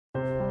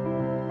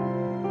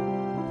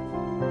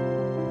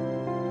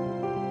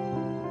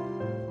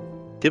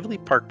Tivoli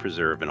Park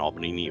Preserve in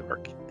Albany, New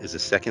York, is the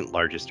second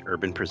largest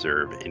urban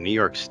preserve in New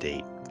York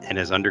State and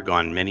has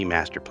undergone many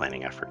master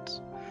planning efforts,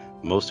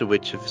 most of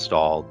which have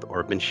stalled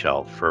or been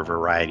shelved for a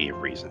variety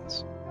of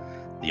reasons.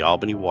 The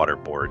Albany Water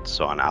Board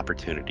saw an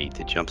opportunity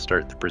to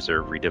jumpstart the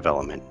preserve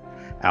redevelopment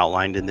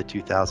outlined in the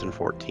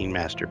 2014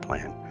 master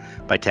plan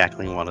by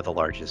tackling one of the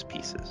largest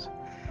pieces,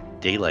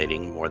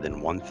 daylighting more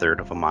than 1/3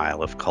 of a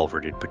mile of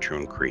culverted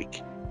Patroon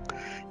Creek.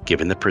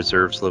 Given the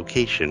preserve's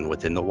location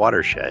within the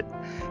watershed,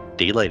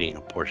 daylighting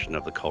a portion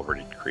of the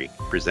culverted creek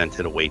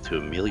presented a way to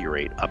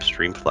ameliorate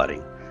upstream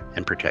flooding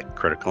and protect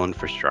critical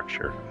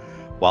infrastructure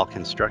while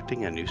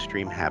constructing a new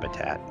stream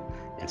habitat,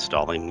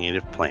 installing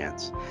native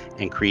plants,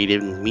 and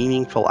creating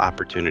meaningful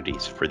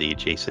opportunities for the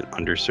adjacent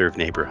underserved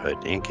neighborhood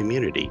and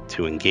community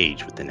to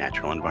engage with the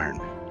natural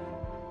environment.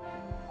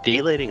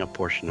 Daylighting a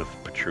portion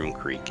of Patroon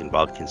Creek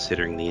involved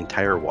considering the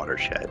entire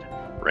watershed,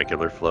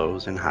 regular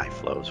flows and high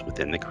flows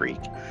within the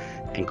creek,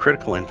 and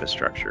critical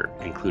infrastructure,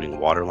 including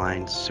water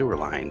lines, sewer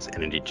lines,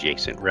 and an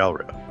adjacent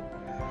railroad.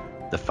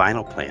 The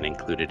final plan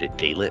included a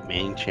daylit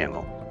main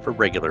channel for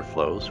regular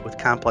flows with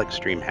complex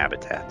stream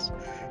habitats,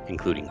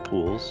 including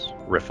pools,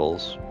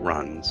 riffles,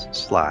 runs,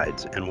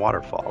 slides, and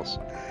waterfalls,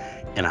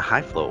 and a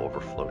high flow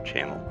overflow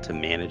channel to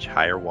manage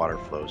higher water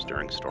flows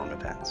during storm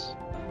events.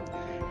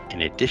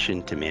 In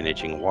addition to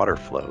managing water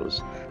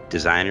flows,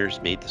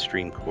 designers made the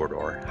stream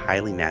corridor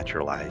highly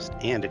naturalized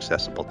and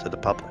accessible to the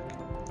public.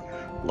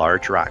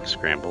 Large rock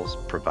scrambles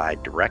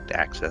provide direct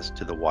access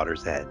to the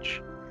water's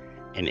edge.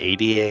 An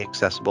ADA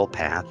accessible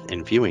path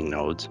and viewing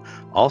nodes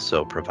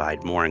also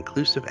provide more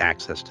inclusive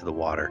access to the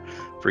water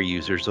for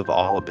users of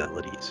all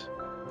abilities.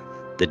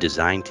 The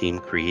design team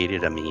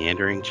created a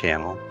meandering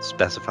channel,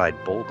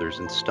 specified boulders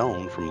and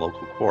stone from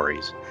local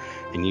quarries,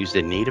 and used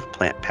a native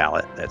plant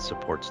palette that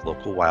supports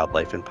local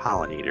wildlife and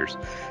pollinators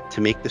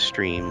to make the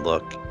stream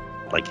look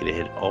like it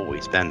had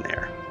always been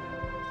there.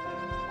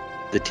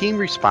 The team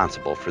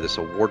responsible for this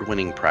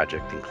award-winning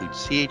project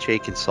includes CHA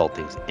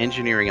Consulting's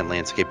Engineering and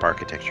Landscape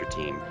Architecture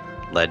team,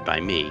 led by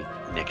me,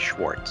 Nick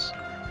Schwartz.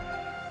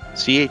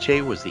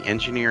 CHA was the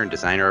engineer and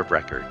designer of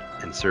record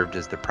and served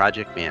as the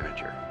project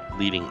manager,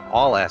 leading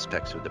all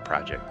aspects of the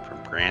project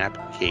from grant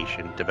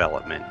application,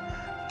 development,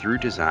 through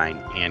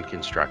design and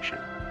construction.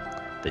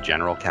 The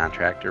general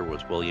contractor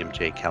was William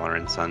J.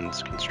 Keller &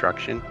 Sons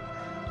Construction.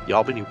 The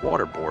Albany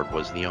Water Board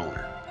was the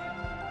owner.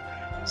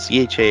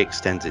 CHA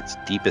extends its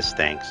deepest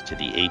thanks to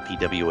the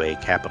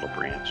APWA Capital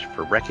Branch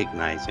for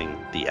recognizing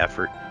the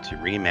effort to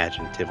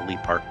reimagine Tivoli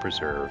Park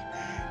Preserve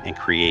and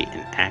create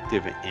an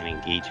active and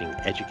engaging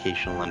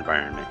educational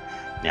environment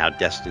now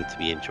destined to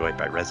be enjoyed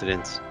by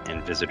residents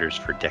and visitors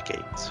for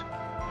decades.